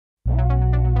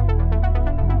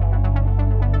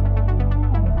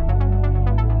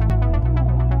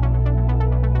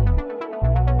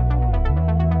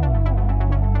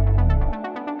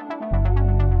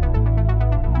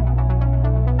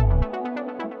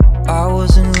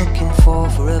for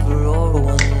forever or a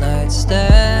one-night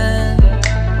stand.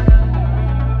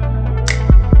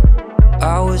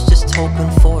 I was just hoping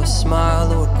for a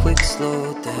smile or a quick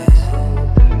slow dance.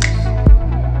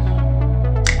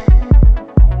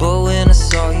 But when I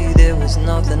saw you, there was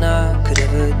nothing I could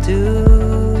ever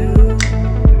do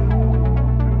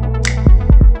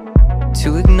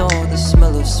to ignore the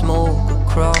smell of smoke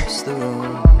across the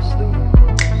room.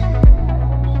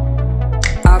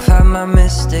 I've had my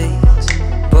mistakes,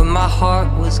 but my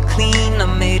heart was clean.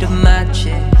 I'm made of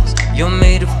matches, you're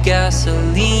made of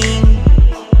gasoline.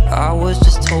 I was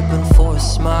just hoping for a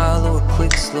smile or a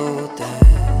quick slow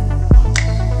dance.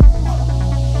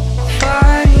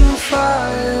 Fighting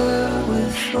fire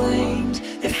with flames.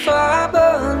 If I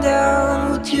burn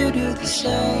down, would you do the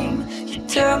same? You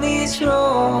tell me it's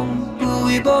wrong, but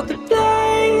we both to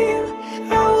blame.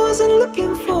 I wasn't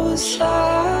looking for a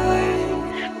sign.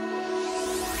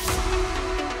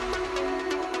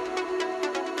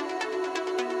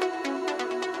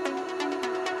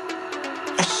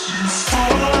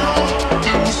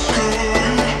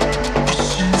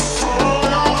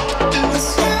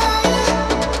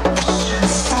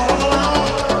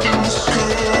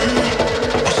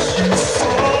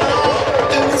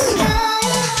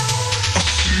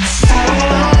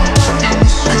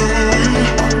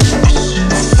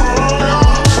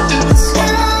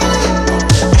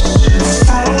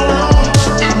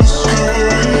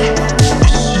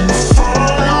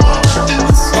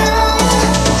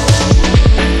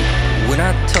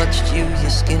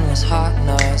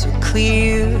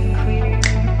 Clear,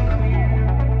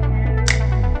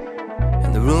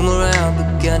 and the room around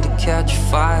began to catch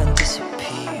fire and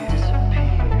disappear.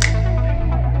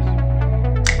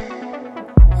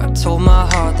 I told my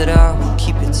heart that I would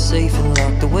keep it safe and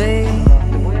locked away,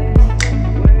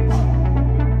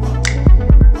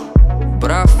 but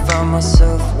I found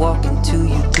myself walking to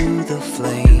you through the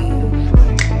flames.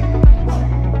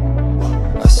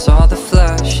 I saw the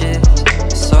flashes, I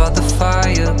saw the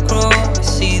fire grow. I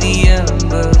see the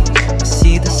embers, I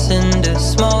see the cinder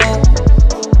smoke.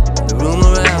 The room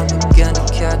around began to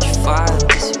catch fire and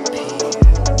disappear.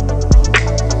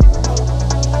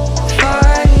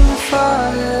 Fighting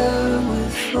fire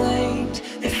with flames.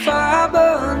 If I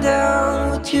burn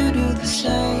down, would you do the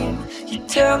same? You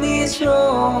tell me it's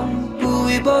wrong, but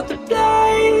we both to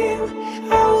blame.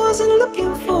 I wasn't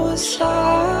looking for a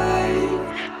sign.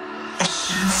 I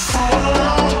see fire.